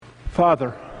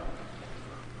Father,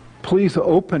 please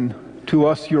open to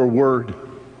us your word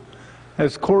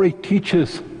as Corey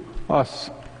teaches us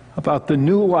about the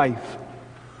new life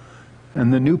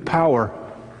and the new power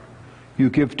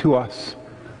you give to us.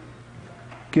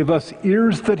 Give us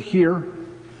ears that hear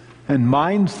and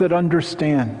minds that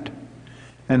understand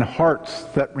and hearts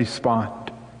that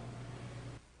respond.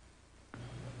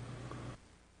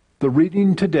 The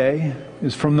reading today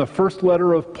is from the first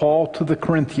letter of Paul to the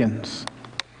Corinthians,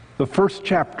 the first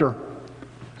chapter,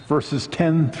 verses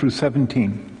 10 through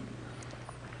 17.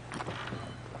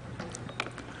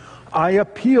 I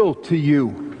appeal to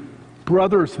you,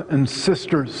 brothers and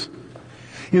sisters,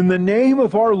 in the name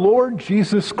of our Lord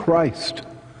Jesus Christ,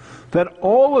 that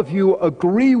all of you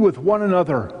agree with one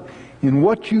another in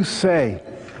what you say,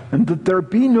 and that there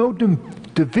be no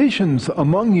divisions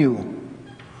among you,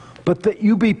 but that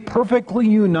you be perfectly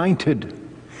united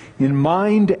in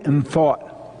mind and thought.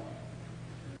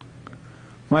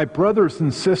 My brothers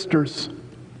and sisters,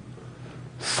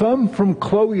 some from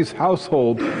Chloe's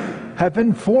household have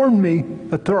informed me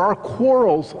that there are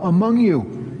quarrels among you.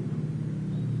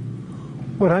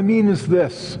 What I mean is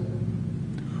this.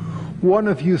 One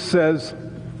of you says,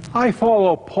 I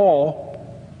follow Paul.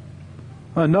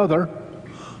 Another,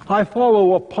 I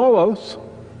follow Apollos.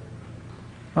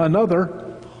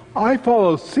 Another, I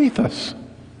follow Cephas.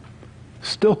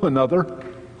 Still another,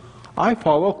 I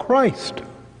follow Christ.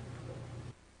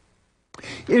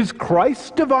 Is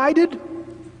Christ divided?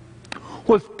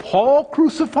 Was Paul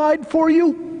crucified for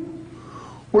you?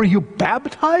 Were you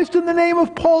baptized in the name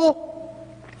of Paul?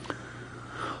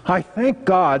 I thank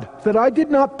God that I did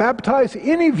not baptize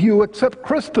any of you except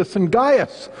Crispus and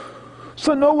Gaius,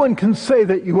 so no one can say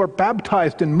that you are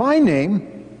baptized in my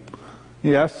name.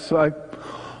 Yes, I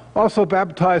also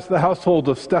baptized the household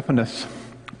of Stephanas.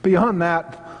 Beyond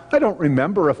that, I don't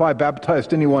remember if I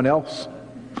baptized anyone else.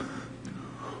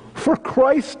 For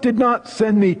Christ did not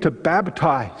send me to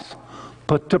baptize,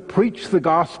 but to preach the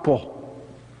gospel,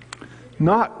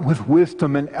 not with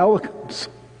wisdom and eloquence,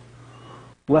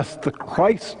 lest the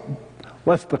cross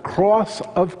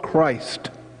of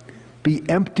Christ be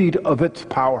emptied of its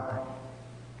power.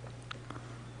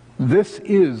 This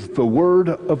is the word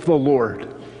of the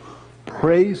Lord.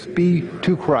 Praise be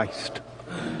to Christ.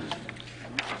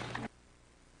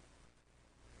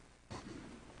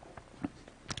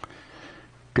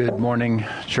 Good morning,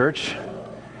 church.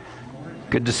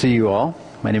 Good to see you all.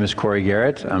 My name is Corey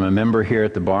Garrett. I'm a member here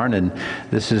at the barn, and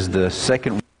this is the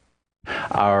second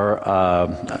our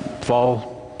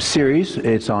fall series.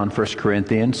 It's on 1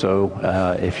 Corinthians, so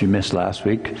if you missed last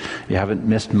week, you haven't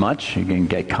missed much. You can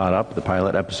get caught up. The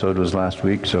pilot episode was last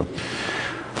week, so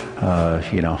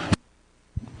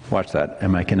watch that.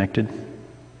 Am I connected?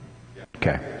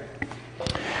 Okay.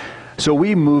 So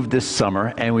we moved this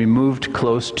summer, and we moved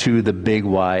close to the Big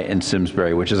Y in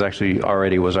Simsbury, which is actually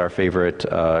already was our favorite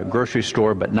grocery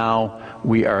store, but now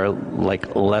we are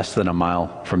like less than a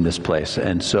mile from this place.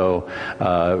 And so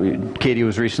Katie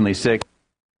was recently sick,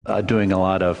 doing a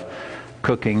lot of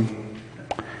cooking,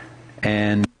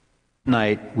 and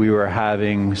night we were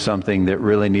having something that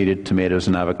really needed tomatoes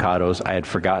and avocados. I had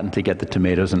forgotten to get the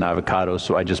tomatoes and avocados,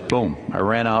 so I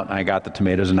ran out and I got the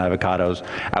tomatoes and avocados.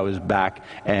 I was back,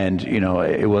 and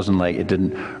it wasn't like it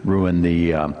didn't ruin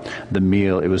the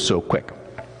meal. It was so quick.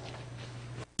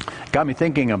 Got me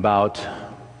thinking about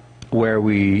where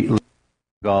we live.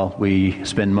 We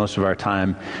spend most of our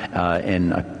time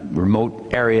in a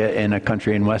remote area in a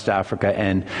country in West Africa,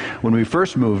 and when we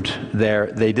first moved there,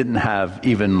 they didn't have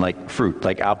even like fruit,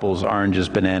 like apples, oranges,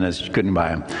 bananas. You couldn't buy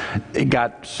them. It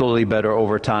got slowly better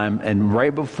over time, and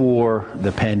right before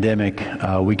the pandemic,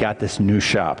 we got this new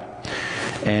shop,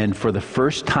 and for the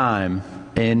first time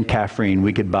in Kaffrine,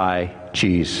 we could buy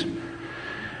cheese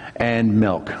and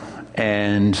milk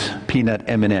and peanut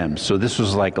M&Ms. So this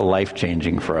was like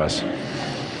life-changing for us.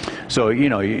 So,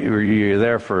 you're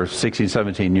there for 16,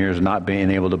 17 years not being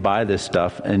able to buy this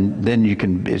stuff, and then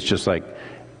it's just like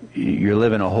you're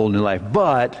living a whole new life.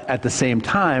 But at the same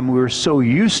time, we were so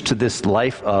used to this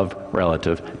life of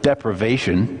relative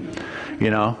deprivation,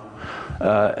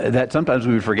 that sometimes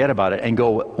we would forget about it and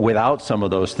go without some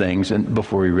of those things, and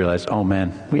before we realize, oh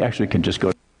man, we actually can just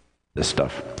go this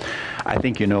stuff. I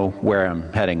think you know where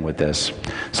I'm heading with this.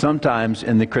 Sometimes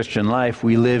in the Christian life,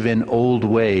 we live in old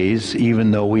ways,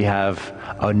 even though we have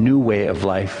a new way of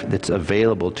life that's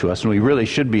available to us, and we really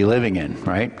should be living in,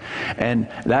 right? And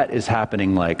that is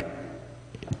happening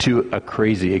to a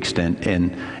crazy extent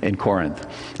in Corinth.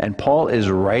 And Paul is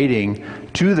writing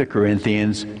to the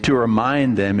Corinthians to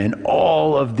remind them in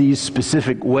all of these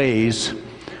specific ways,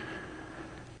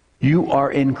 you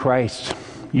are in Christ.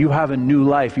 You have a new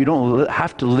life. You don't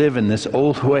have to live in this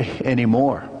old way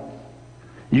anymore.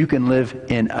 You can live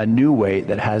in a new way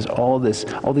that has all these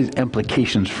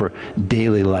implications for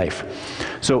daily life.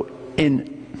 So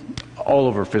all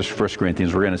over 1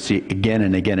 Corinthians, we're going to see again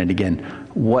and again and again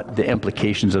what the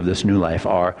implications of this new life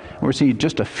are. And we're seeing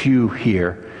just a few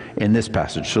here in this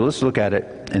passage. So let's look at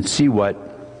it and see what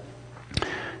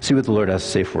the Lord has to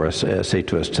say for us, say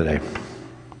to us today.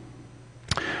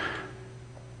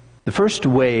 The first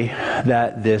way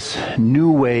that this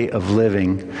new way of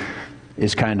living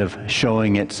is kind of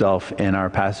showing itself in our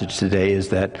passage today is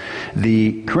that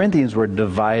the Corinthians were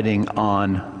dividing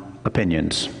on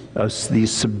opinions.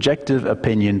 These subjective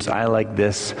opinions. I like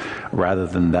this rather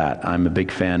than that. I'm a big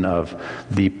fan of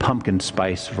the pumpkin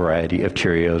spice variety of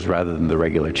Cheerios rather than the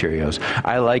regular Cheerios.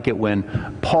 I like it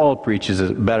when Paul preaches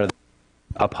it better than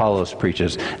Apollos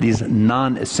preaches. These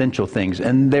non-essential things.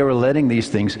 And they were letting these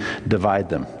things divide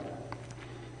them.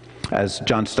 As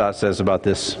John Stott says about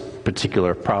this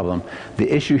particular problem, the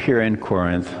issue here in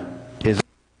Corinth is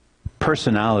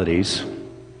personalities,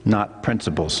 not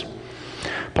principles.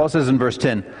 Paul says in verse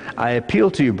 10, I appeal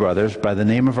to you, brothers, by the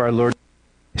name of our Lord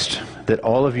Christ, that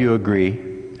all of you agree,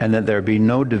 and that there be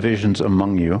no divisions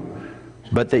among you,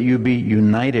 but that you be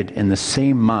united in the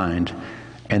same mind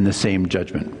and the same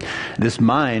judgment. This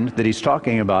mind that he's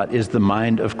talking about is the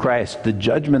mind of Christ. The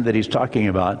judgment that he's talking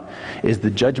about is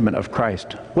the judgment of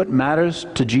Christ. What matters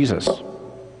to Jesus?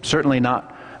 Certainly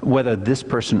not whether this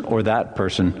person or that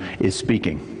person is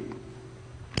speaking.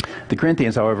 The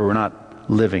Corinthians, however, were not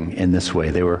living in this way.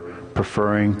 They were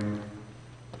preferring...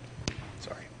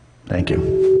 Sorry. Thank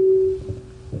you.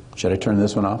 Should I turn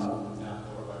this one off?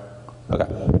 Okay.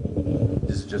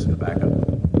 This is just the backup.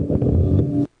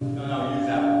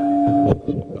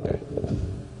 Okay.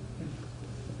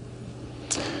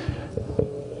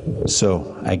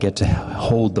 So I get to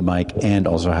hold the mic and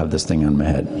also have this thing on my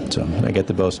head. So I get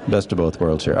the best of both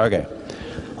worlds here. Okay.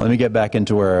 Let me get back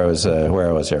into where I was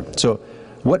here. So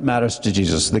what matters to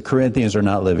Jesus? The Corinthians are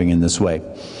not living in this way.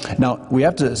 Now, we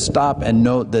have to stop and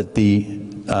note that the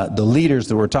leaders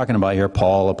that we're talking about here,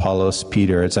 Paul, Apollos,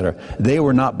 Peter, etc., they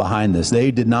were not behind this. They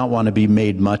did not want to be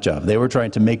made much of. They were trying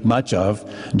to make much of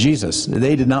Jesus.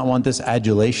 They did not want this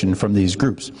adulation from these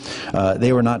groups.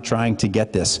 They were not trying to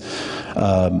get this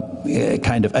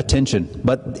kind of attention.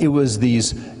 But it was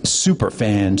these super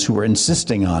fans who were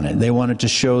insisting on it. They wanted to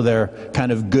show their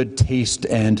kind of good taste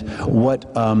and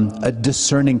what a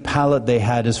discerning palate they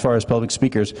had as far as public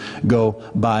speakers go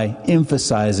by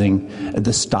emphasizing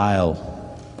the style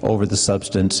over the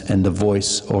substance and the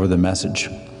voice over the message.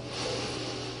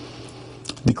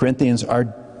 The Corinthians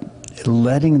are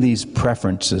letting these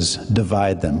preferences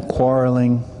divide them,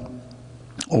 quarreling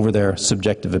over their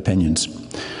subjective opinions.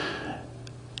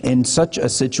 In such a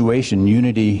situation,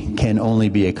 unity can only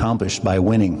be accomplished by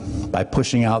winning, by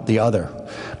pushing out the other,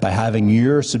 by having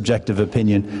your subjective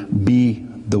opinion be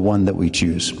the one that we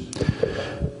choose.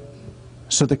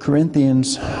 So the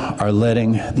Corinthians are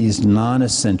letting these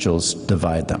non-essentials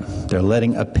divide them. They're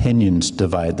letting opinions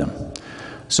divide them.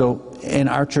 So in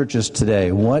our churches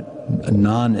today, what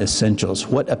non-essentials,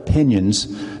 what opinions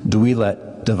do we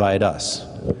let divide us?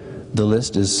 The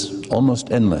list is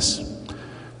almost endless.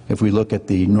 If we look at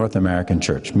the North American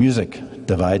church, music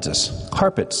divides us.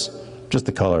 Carpets, just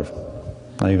the color,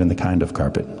 not even the kind of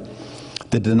carpet.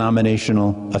 The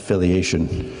denominational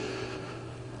affiliation.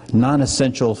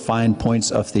 Non-essential fine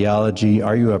points of theology.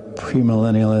 Are you a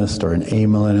premillennialist or an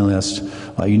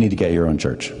amillennialist? Well, you need to get your own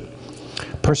church.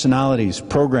 Personalities,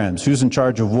 programs, who's in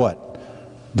charge of what?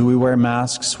 Do we wear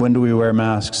masks? When do we wear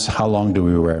masks? How long do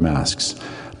we wear masks?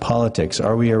 Politics.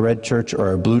 Are we a red church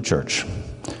or a blue church?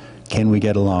 Can we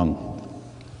get along?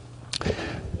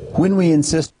 When we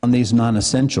insist on these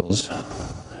non-essentials,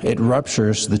 it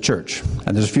ruptures the church.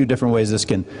 And there's a few different ways this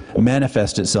can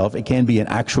manifest itself. It can be an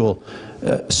actual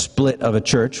split of a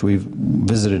church. We've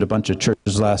visited a bunch of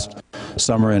churches last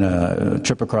summer in a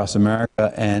trip across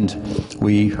America, and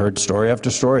we heard story after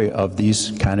story of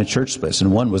these kind of church splits.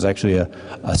 And one was actually a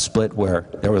split where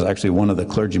there was actually one of the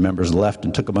clergy members left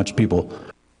and took a bunch of people.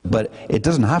 But it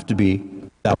doesn't have to be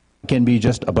that. It can be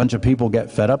just a bunch of people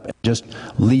get fed up and just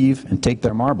leave and take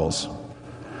their marbles.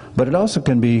 But it also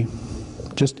can be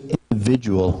just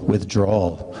individual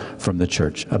withdrawal from the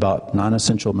church about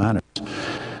non-essential matters.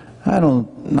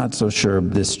 Not so sure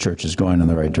this church is going in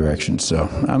the right direction, so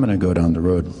I'm going to go down the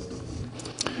road.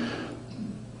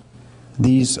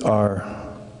 These are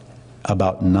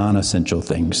about non-essential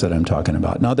things that I'm talking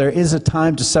about. Now, there is a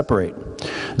time to separate.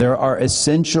 There are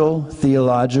essential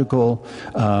theological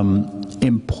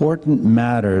important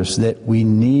matters that we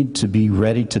need to be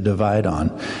ready to divide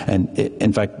on. And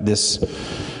in fact, this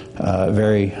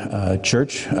very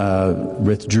church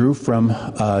withdrew from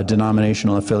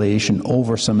denominational affiliation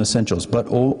over some essentials, but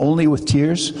only with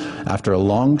tears, after a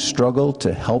long struggle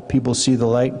to help people see the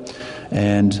light,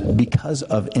 and because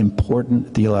of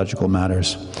important theological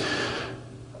matters.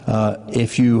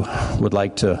 If you would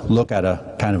like to look at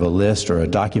a kind of a list or a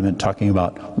document talking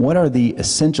about what are the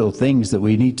essential things that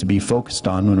we need to be focused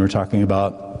on when we're talking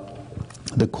about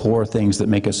the core things that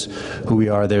make us who we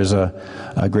are, there's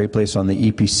a great place on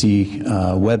the EPC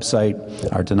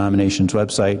website, our denomination's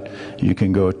website. You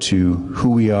can go to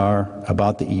who we are,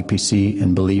 about the EPC,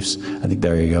 and beliefs. I think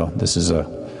there you go. This is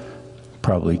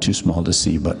probably too small to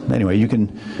see, but anyway, you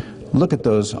can look at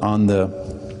those on the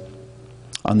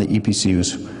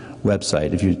EPC's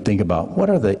website. If you think about what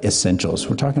are the essentials,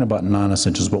 we're talking about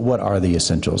non-essentials, but what are the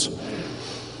essentials?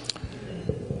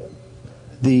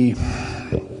 The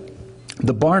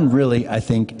barn really, I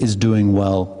think, is doing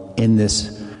well in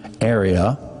this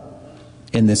area,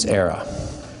 in this era.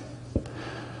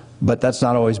 But that's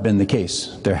not always been the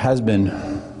case. There has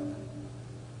been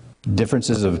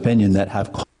differences of opinion that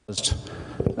have caused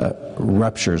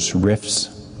ruptures,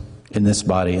 rifts in this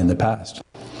body in the past.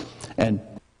 And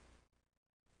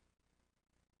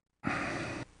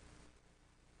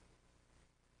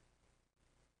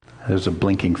there's a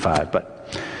blinking 5,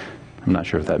 but I'm not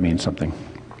sure if that means something.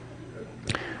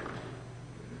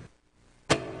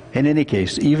 In any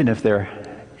case, even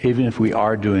if we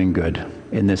are doing good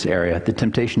in this area, the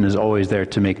temptation is always there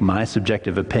to make my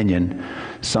subjective opinion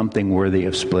something worthy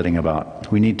of splitting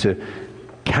about. We need to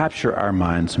capture our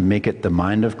minds, make it the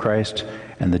mind of Christ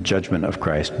and the judgment of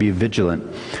Christ. Be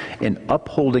vigilant in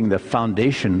upholding the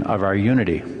foundation of our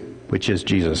unity, which is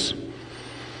Jesus.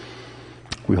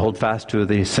 We hold fast to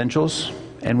the essentials,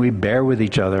 and we bear with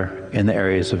each other in the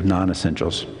areas of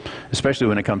non-essentials, especially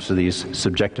when it comes to these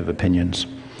subjective opinions.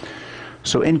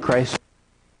 So in Christ,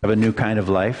 we have a new kind of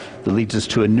life that leads us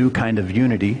to a new kind of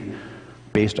unity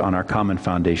based on our common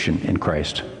foundation in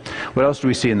Christ. What else do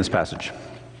we see in this passage?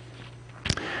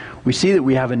 We see that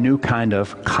we have a new kind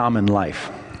of common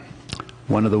life.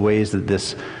 One of the ways that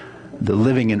the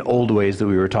living in old ways that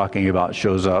we were talking about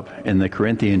shows up in the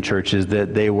Corinthian church is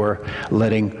that they were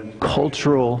letting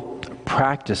cultural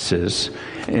practices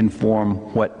inform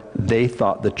what they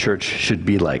thought the church should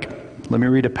be like. Let me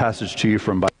read a passage to you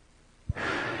from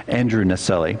Andrew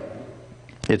Naselli.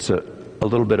 It's a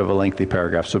little bit of a lengthy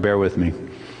paragraph, so bear with me.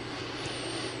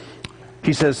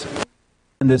 He says,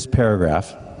 in this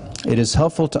paragraph, it is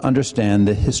helpful to understand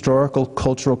the historical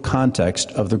cultural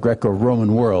context of the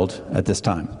Greco-Roman world at this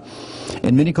time.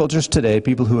 In many cultures today,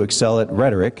 people who excel at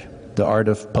rhetoric, the art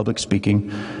of public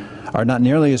speaking, are not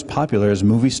nearly as popular as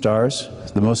movie stars,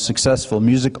 the most successful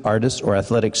music artists, or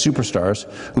athletic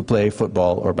superstars who play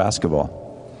football or basketball.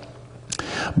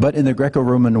 But in the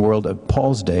Greco-Roman world of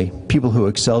Paul's day, people who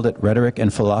excelled at rhetoric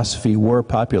and philosophy were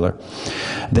popular.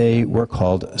 They were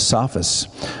called sophists,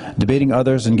 debating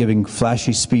others and giving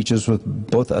flashy speeches with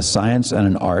both a science and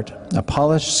an art, a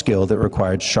polished skill that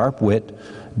required sharp wit,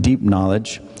 deep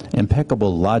knowledge,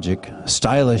 impeccable logic,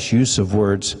 stylish use of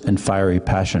words, and fiery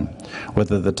passion,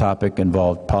 whether the topic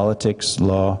involved politics,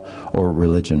 law, or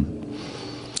religion.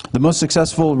 The most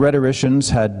successful rhetoricians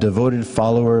had devoted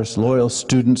followers, loyal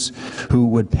students who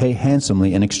would pay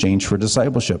handsomely in exchange for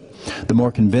discipleship. The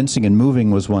more convincing and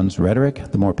moving was one's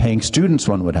rhetoric, the more paying students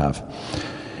one would have.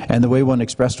 And the way one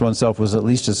expressed oneself was at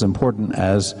least as important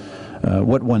as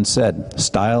what one said.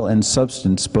 Style and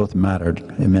substance both mattered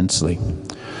immensely.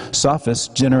 Sophists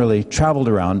generally traveled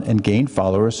around and gained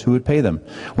followers who would pay them.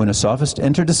 When a sophist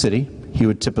entered a city, he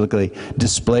would typically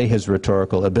display his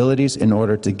rhetorical abilities in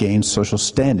order to gain social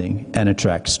standing and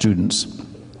attract students.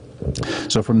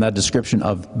 So from that description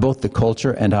of both the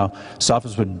culture and how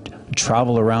sophists would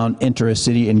travel around, enter a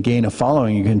city, and gain a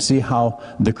following, you can see how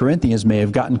the Corinthians may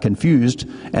have gotten confused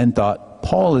and thought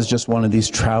Paul is just one of these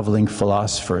traveling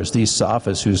philosophers, these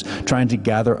sophists who's trying to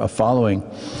gather a following.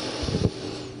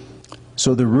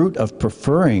 So the root of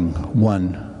preferring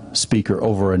one speaker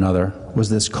over another was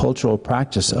this cultural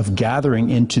practice of gathering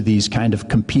into these kind of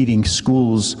competing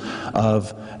schools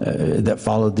of that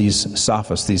followed these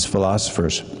sophists, these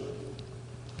philosophers.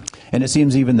 And it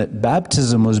seems even that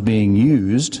baptism was being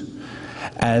used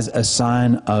as a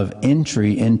sign of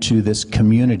entry into this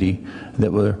community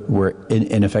that were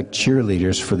in effect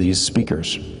cheerleaders for these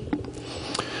speakers.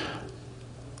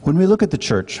 When we look at the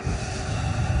church,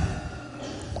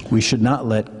 we should not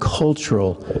let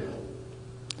cultural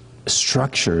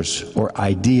structures or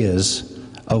ideas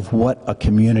of what a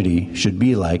community should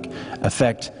be like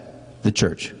affect the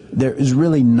church. There is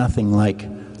really nothing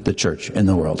like the church in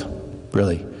the world,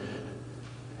 really.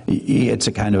 It's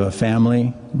a kind of a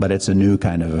family, but it's a new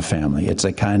kind of a family. It's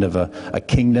a kind of a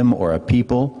kingdom or a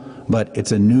people, but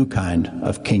it's a new kind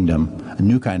of kingdom, a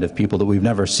new kind of people that we've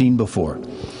never seen before.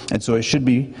 And so it should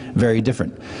be very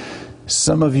different.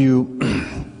 Some of you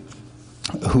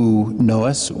who know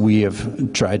us, we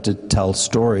have tried to tell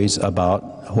stories about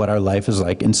what our life is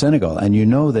like in Senegal. And you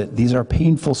know that these are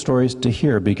painful stories to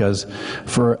hear, because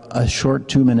for a short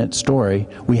 2-minute story,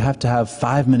 we have to have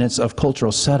 5 minutes of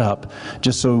cultural setup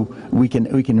just so we can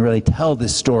really tell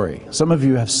this story. Some of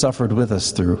you have suffered with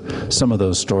us through some of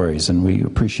those stories, and we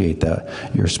appreciate that,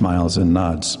 your smiles and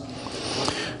nods.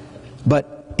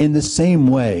 But in the same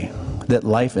way that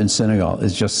life in Senegal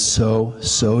is just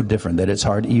so different that it's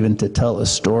hard even to tell a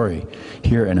story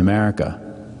here in America,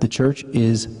 the church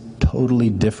is totally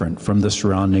different from the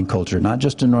surrounding culture, not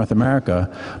just in North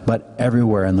America, but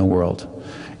everywhere in the world.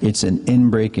 It's an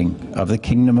inbreaking of the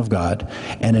kingdom of God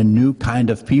and a new kind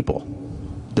of people,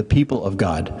 the people of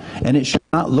God. And it should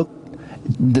not look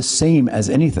the same as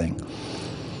anything.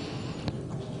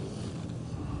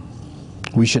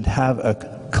 We should have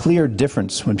a clear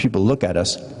difference when people look at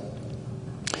us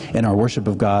in our worship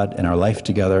of God, in our life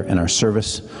together, in our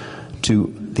service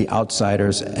to the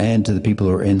outsiders and to the people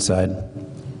who are inside.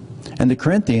 And the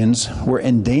Corinthians were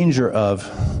in danger of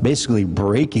basically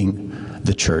breaking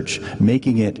the church,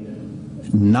 making it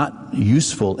not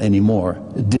useful anymore,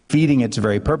 defeating its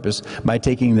very purpose by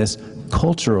taking this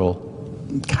cultural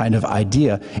kind of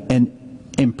idea and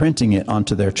imprinting it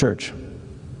onto their church.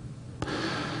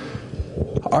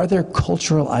 Are there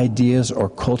cultural ideas or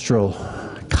cultural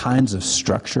kinds of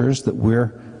structures that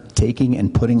we're taking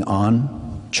and putting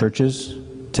on churches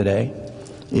today?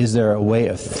 Is there a way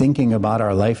of thinking about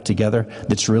our life together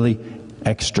that's really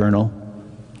external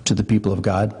to the people of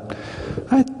God?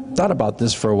 I thought about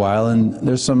this for a while, and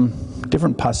there's some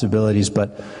different possibilities,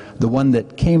 but the one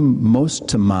that came most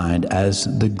to mind as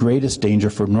the greatest danger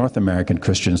for North American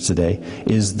Christians today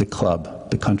is the club,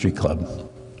 the country club.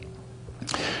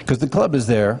 Because the club is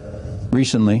there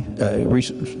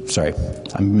sorry,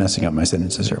 I'm messing up my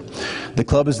sentences here. The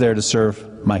club is there to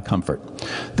serve my comfort.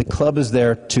 The club is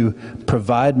there to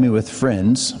provide me with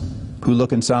friends who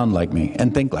look and sound like me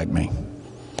and think like me.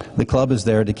 The club is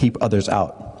there to keep others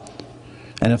out.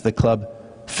 And if the club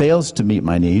fails to meet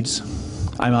my needs,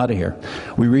 I'm out of here.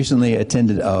 We recently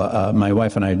attended, my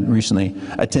wife and I recently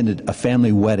attended a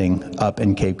family wedding up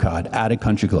in Cape Cod at a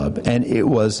country club, and it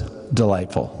was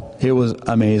delightful. It was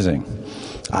amazing.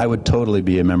 I would totally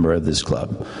be a member of this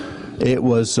club. It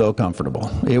was so comfortable.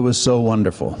 It was so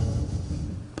wonderful.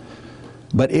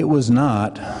 But it was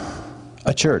not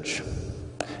a church.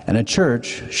 And a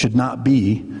church should not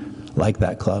be like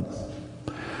that club.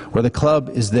 Where the club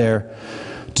is there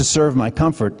to serve my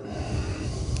comfort,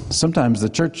 sometimes the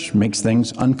church makes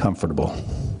things uncomfortable.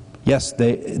 Yes,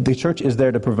 the church is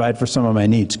there to provide for some of my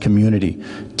needs, community,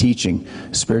 teaching,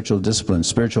 spiritual discipline,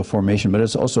 spiritual formation, but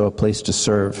it's also a place to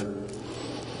serve.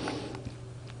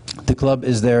 The club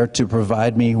is there to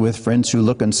provide me with friends who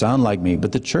look and sound like me,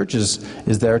 but the church is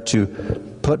there to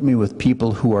put me with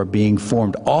people who are being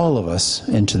formed, all of us,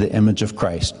 into the image of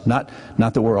Christ. Not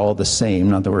that we're all the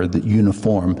same, not that we're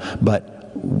uniform,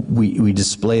 but we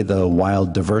display the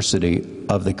wild diversity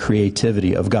of the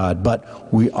creativity of God,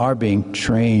 but we are being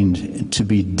trained to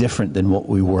be different than what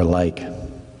we were like.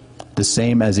 The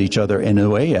same as each other in a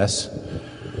way, yes,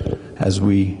 as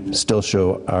we still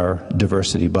show our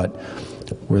diversity, but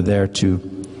we're there to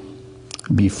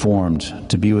be formed,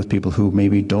 to be with people who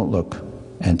maybe don't look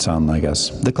and sound like us.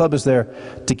 The club is there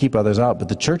to keep others out, but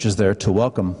the church is there to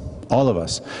welcome all of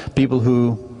us. People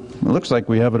who, it looks like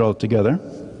we have it all together,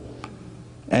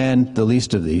 and the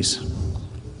least of these.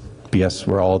 Yes,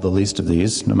 we're all the least of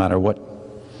these, no matter what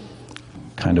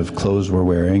kind of clothes we're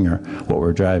wearing or what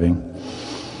we're driving.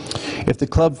 If the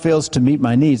club fails to meet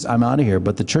my needs, I'm out of here,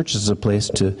 but the church is a place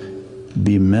to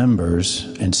be members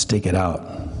and stick it out.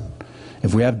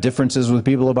 If we have differences with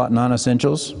people about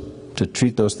non-essentials, to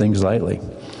treat those things lightly.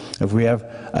 If we have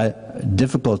a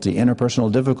difficulty,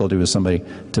 interpersonal difficulty with somebody,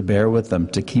 to bear with them,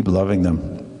 to keep loving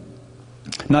them.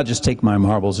 Not just take my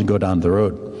marbles and go down the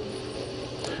road.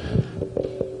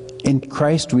 In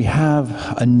Christ, we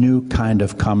have a new kind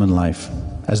of common life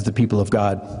as the people of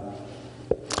God.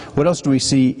 What else do we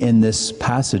see in this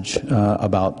passage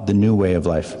about the new way of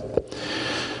life?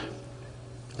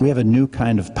 We have a new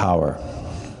kind of power.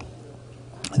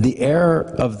 The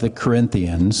error of the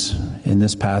Corinthians in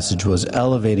this passage was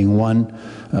elevating one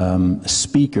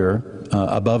speaker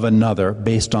above another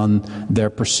based on their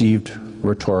perceived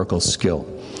rhetorical skill.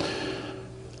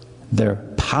 Their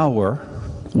power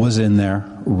was in their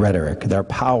rhetoric. Their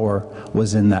power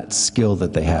was in that skill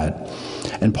that they had.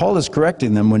 And Paul is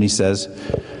correcting them when he says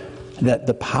that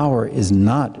the power is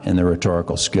not in the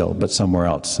rhetorical skill, but somewhere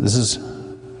else. This is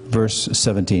verse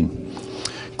 17.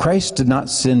 Christ did not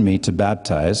send me to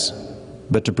baptize,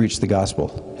 but to preach the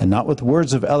gospel, and not with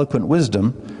words of eloquent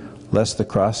wisdom, lest the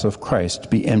cross of Christ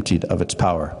be emptied of its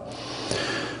power.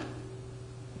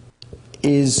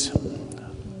 Is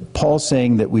Paul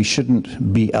saying that we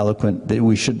shouldn't be eloquent, that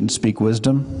we shouldn't speak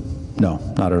wisdom? No,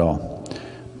 not at all.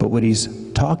 But what he's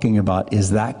talking about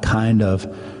is that kind of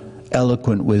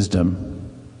eloquent wisdom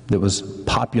that was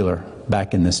popular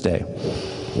back in this day.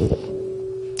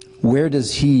 Where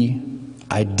does he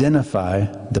identify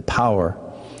the power?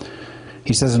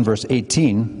 He says in verse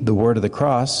 18, the word of the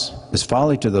cross is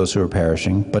folly to those who are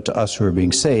perishing, but to us who are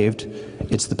being saved,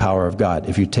 it's the power of God.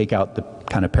 If you take out the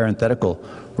kind of parenthetical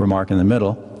remark in the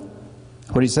middle,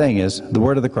 what he's saying is the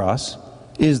word of the cross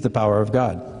is the power of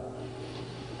God.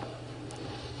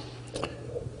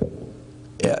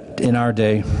 In our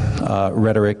day,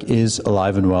 rhetoric is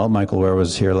alive and well. Michael Ware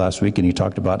was here last week, and he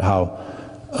talked about how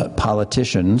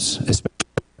politicians especially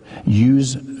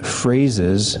use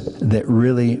phrases that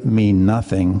really mean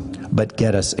nothing but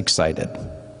get us excited.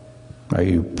 Are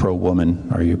you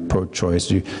pro-woman? Are you pro-choice?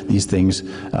 These things.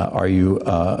 Are you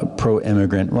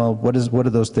pro-immigrant? Well, what do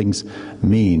those things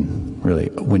mean, really,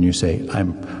 when you say,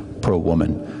 I'm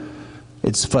pro-woman?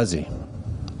 It's fuzzy.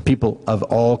 People of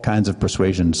all kinds of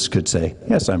persuasions could say,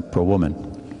 yes, I'm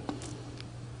pro-woman.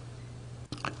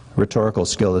 Rhetorical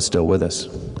skill is still with us.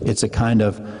 It's a kind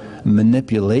of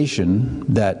manipulation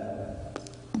that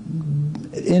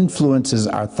influences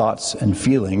our thoughts and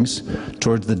feelings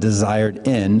towards the desired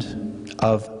end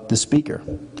of the speaker.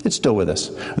 It's still with us.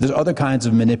 There's other kinds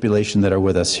of manipulation that are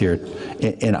with us here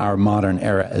in our modern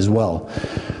era as well.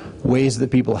 Ways that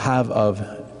people have of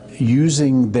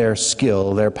using their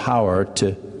skill, their power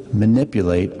to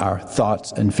manipulate our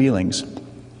thoughts and feelings.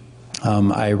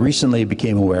 I recently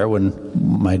became aware when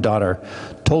my daughter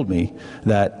told me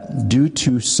that due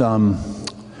to some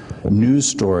news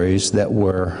stories that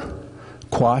were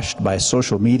quashed by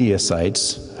social media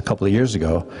sites a couple of years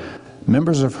ago,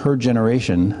 members of her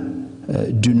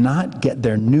generation do not get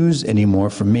their news anymore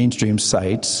from mainstream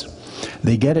sites.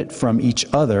 They get it from each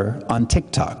other on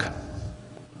TikTok.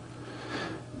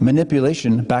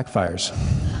 Manipulation backfires.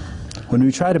 When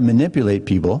we try to manipulate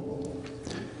people,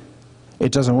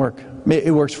 it doesn't work.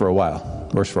 It works for a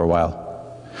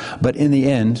while. But in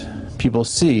the end, people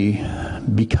see,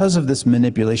 because of this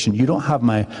manipulation, you don't have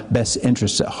my best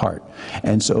interests at heart.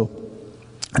 And so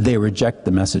they reject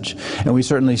the message. And we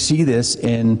certainly see this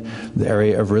in the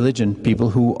area of religion. People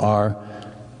who are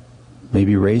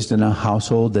maybe raised in a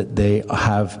household that they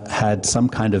have had some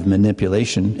kind of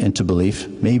manipulation into belief,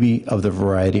 maybe of the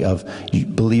variety of, you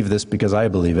believe this because I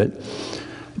believe it,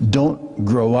 don't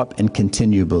grow up and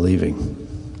continue believing.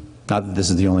 Not that this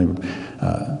is the only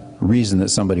reason that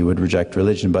somebody would reject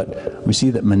religion, but we see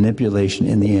that manipulation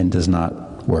in the end does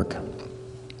not work.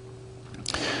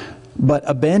 But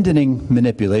abandoning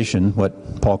manipulation,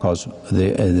 what Paul calls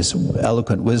this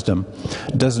eloquent wisdom,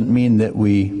 doesn't mean that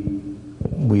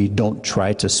we don't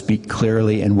try to speak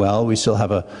clearly and well. We still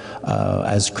have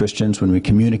as Christians, when we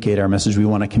communicate our message, we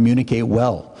want to communicate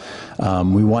well.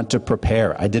 We want to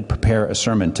prepare. I did prepare a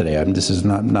sermon today. This is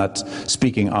not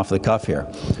speaking off the cuff here.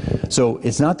 So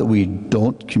it's not that we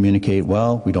don't communicate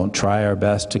well. We don't try our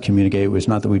best to communicate. It's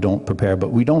not that we don't prepare,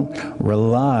 but we don't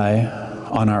rely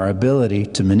on our ability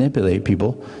to manipulate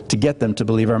people to get them to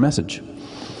believe our message.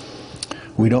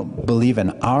 We don't believe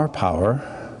in our power.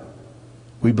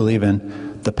 We believe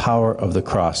in the power of the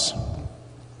cross.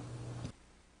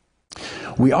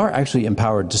 We are actually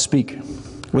empowered to speak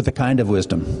with a kind of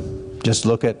wisdom. Just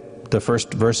look at the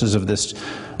first verses of this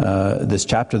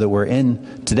chapter that we're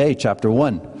in today, chapter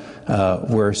 1.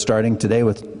 We're starting today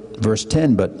with verse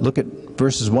 10, but look at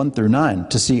verses 1 through 9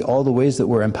 to see all the ways that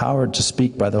we're empowered to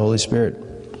speak by the Holy Spirit.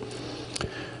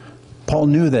 Paul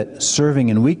knew that serving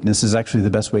in weakness is actually the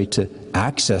best way to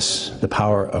access the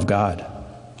power of God.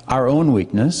 Our own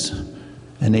weakness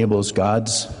enables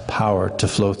God's power to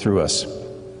flow through us.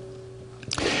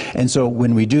 And so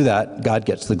when we do that, God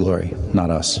gets the glory, not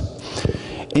us.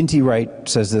 N.T. Wright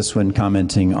says this when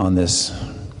commenting on this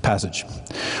passage.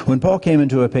 When Paul came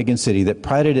into a pagan city that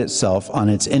prided itself on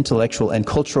its intellectual and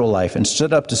cultural life and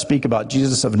stood up to speak about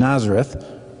Jesus of Nazareth,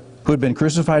 who had been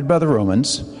crucified by the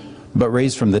Romans, but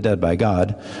raised from the dead by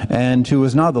God, and who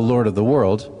was now the Lord of the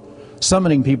world,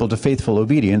 summoning people to faithful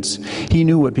obedience, he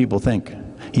knew what people think.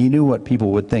 He knew what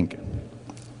people would think.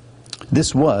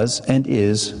 This was and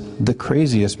is the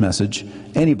craziest message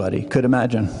anybody could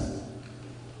imagine.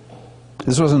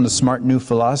 This wasn't a smart new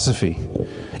philosophy.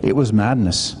 It was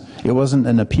madness. It wasn't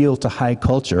an appeal to high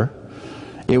culture.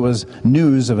 It was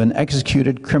news of an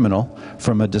executed criminal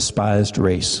from a despised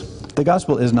race. The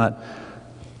gospel is not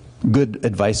good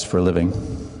advice for living.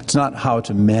 It's not how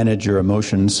to manage your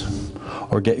emotions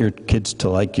or get your kids to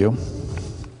like you.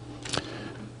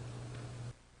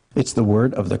 It's the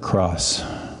word of the cross.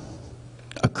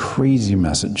 A crazy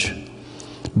message.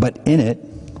 But in it,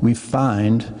 we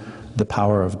find the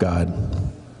power of God.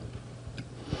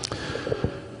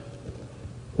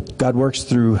 God works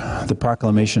through the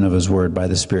proclamation of His word by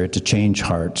the Spirit to change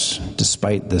hearts,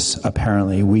 despite this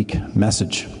apparently weak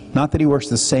message. Not that He works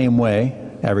the same way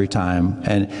every time,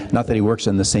 and not that He works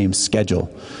in the same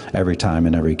schedule every time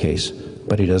in every case,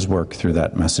 but He does work through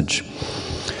that message.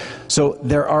 So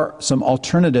there are some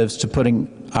alternatives to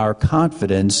putting our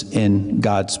confidence in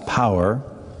God's power.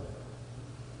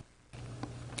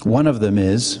 One of them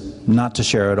is not to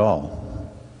share at all.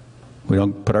 We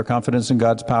don't put our confidence in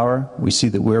God's power. We see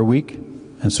that we're weak,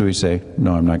 and so we say,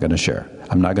 no, I'm not going to share.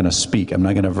 I'm not going to speak. I'm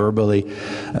not going to verbally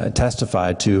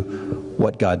testify to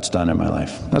what God's done in my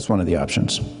life. That's one of the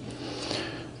options.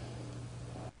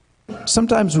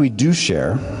 Sometimes we do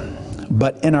share,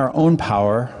 but in our own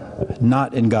power,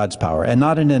 not in God's power, and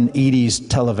not in an 80s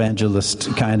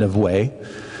televangelist kind of way,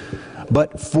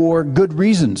 but for good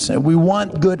reasons. And we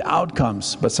want good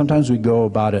outcomes, but sometimes we go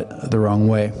about it the wrong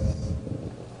way.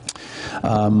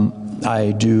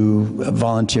 I do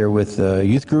volunteer with a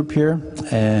youth group here,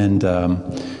 and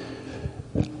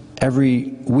every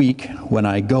week when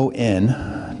I go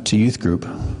in to youth group,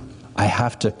 I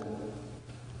have to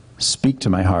speak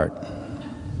to my heart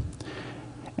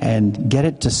and get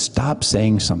it to stop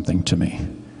saying something to me.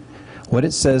 What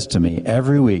it says to me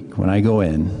every week when I go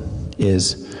in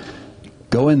is,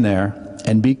 go in there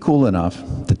and be cool enough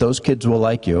that those kids will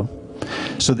like you,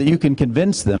 so that you can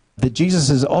convince them that Jesus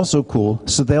is also cool,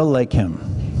 so they'll like Him.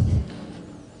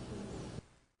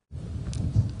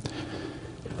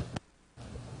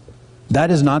 That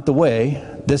is not the way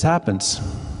this happens.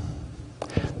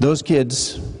 Those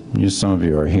kids, some of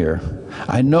you are here,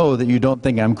 I know that you don't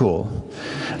think I'm cool,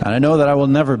 and I know that I will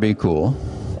never be cool,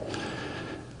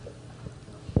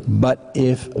 but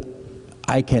if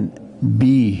I can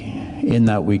be in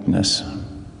that weakness,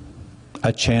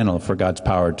 a channel for God's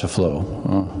power to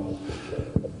flow,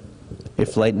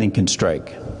 if lightning can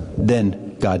strike,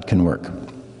 then God can work.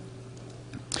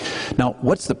 Now,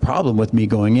 what's the problem with me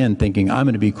going in thinking I'm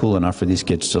going to be cool enough for these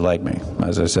kids to like me?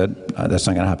 As I said, that's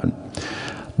not going to happen.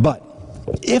 But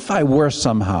if I were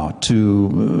somehow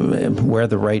to wear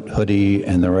the right hoodie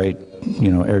and the right,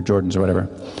 Air Jordans or whatever,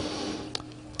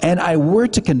 and I were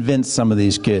to convince some of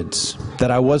these kids that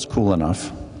I was cool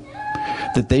enough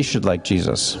that they should like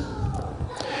Jesus,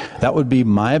 that would be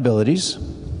my abilities,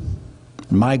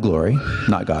 my glory,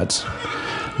 not God's.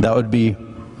 That would be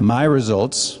my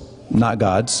results, not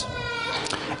God's.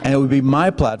 And it would be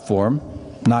my platform,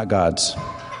 not God's.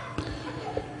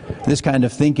 This kind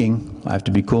of thinking, I have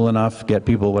to be cool enough, get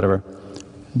people, whatever,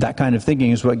 that kind of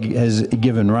thinking is what has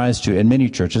given rise to, in many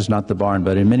churches, not the barn,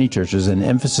 but in many churches, an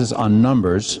emphasis on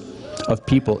numbers of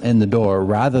people in the door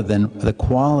rather than the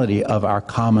quality of our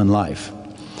common life.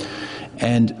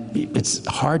 And it's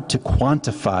hard to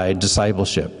quantify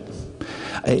discipleship.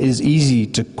 It is easy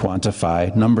to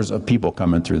quantify numbers of people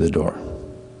coming through the door.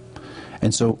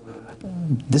 And so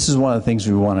this is one of the things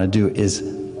we want to do, is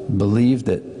believe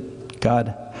that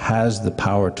God has the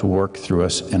power to work through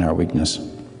us in our weakness.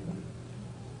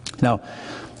 Now,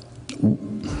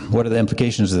 what are the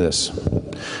implications of this?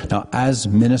 Now, as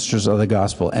ministers of the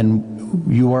gospel,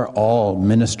 and you are all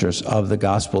ministers of the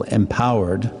gospel,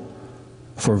 empowered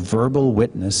for verbal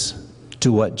witness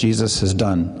to what Jesus has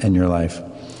done in your life.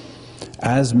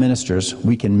 As ministers,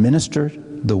 we can minister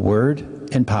the word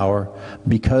in power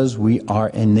because we are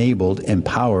enabled,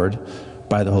 empowered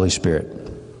by the Holy Spirit.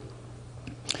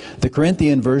 The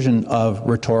Corinthian version of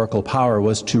rhetorical power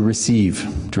was to receive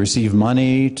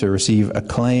money, to receive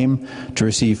acclaim, to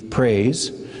receive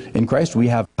praise. In Christ we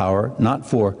have power not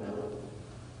for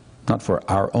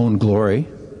our own glory,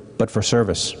 but for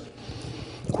service.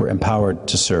 We're empowered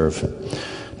to serve,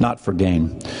 not for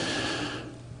gain.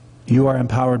 You are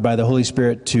empowered by the Holy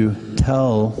Spirit to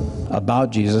tell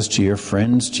about Jesus to your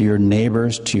friends, to your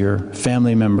neighbors, to your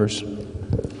family members.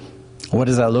 What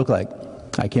does that look like?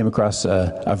 I came across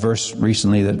a verse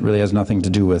recently that really has nothing to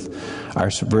do with our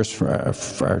verse for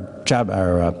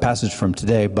our passage from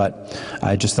today, but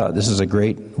I just thought this is a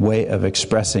great way of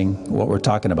expressing what we're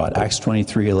talking about. Acts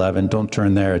 23:11. Don't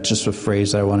turn there. It's just a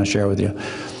phrase I want to share with you.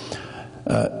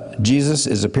 Jesus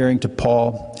is appearing to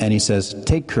Paul, and he says,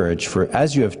 "Take courage, for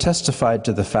as you have testified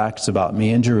to the facts about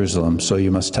me in Jerusalem, so you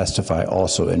must testify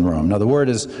also in Rome." Now, the word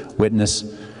is witness,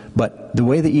 But the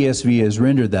way the ESV has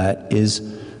rendered that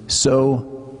is so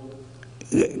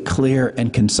clear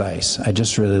and concise. I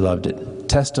just really loved it.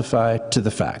 Testify to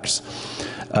the facts.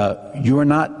 You are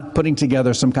not putting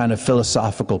together some kind of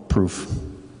philosophical proof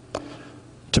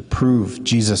to prove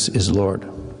Jesus is Lord.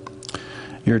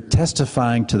 You're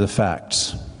testifying to the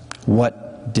facts.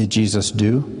 What did Jesus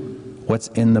do? What's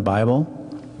in the Bible?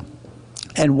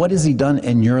 And what has he done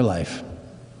in your life?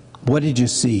 What did you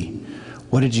see?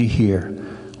 What did you hear?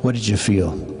 What did you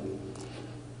feel?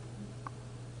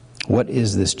 What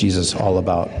is this Jesus all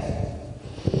about?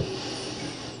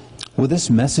 Will this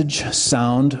message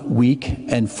sound weak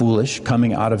and foolish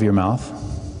coming out of your mouth?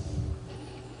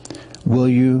 Will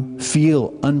you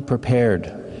feel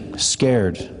unprepared,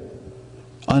 scared,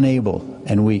 unable,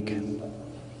 and weak?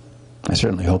 I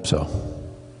certainly hope so.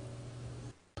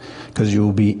 Because you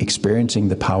will be experiencing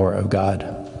the power of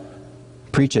God.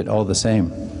 Preach it all the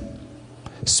same.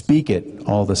 Speak it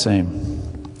all the same.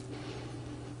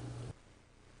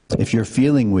 If you're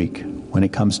feeling weak when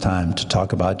it comes time to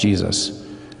talk about Jesus,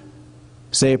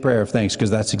 say a prayer of thanks,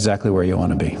 because that's exactly where you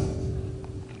want to be.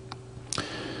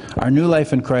 Our new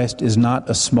life in Christ is not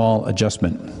a small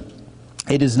adjustment.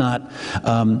 It is not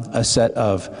a set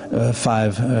of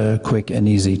 5 quick and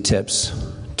easy tips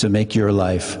to make your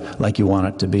life like you want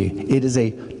it to be. It is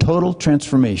a total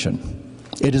transformation.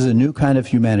 It is a new kind of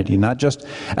humanity, not just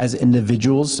as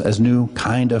individuals, as new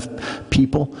kind of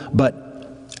people, but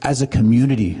as a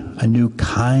community, a new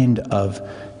kind of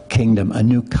kingdom, a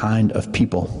new kind of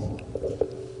people.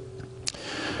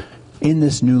 In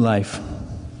this new life,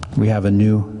 we have a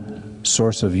new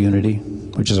source of unity,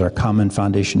 which is our common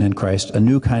foundation in Christ, a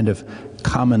new kind of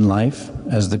common life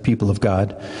as the people of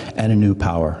God, and a new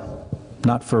power,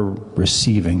 not for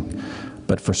receiving,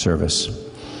 but for service.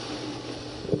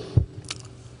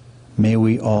 May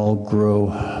we all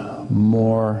grow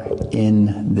more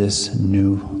in this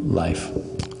new life.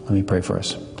 Let me pray for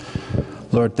us.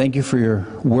 Lord, thank you for your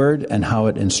word and how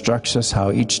it instructs us,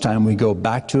 how each time we go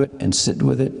back to it and sit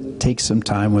with it, take some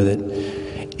time with it,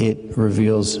 it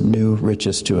reveals new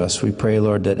riches to us. We pray,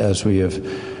 Lord, that as we have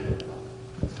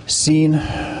seen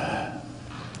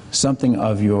something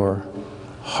of your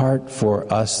heart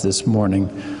for us this morning,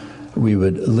 we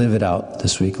would live it out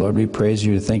this week. Lord, we praise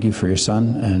you. Thank you for your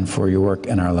Son and for your work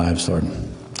in our lives, Lord.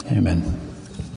 Amen.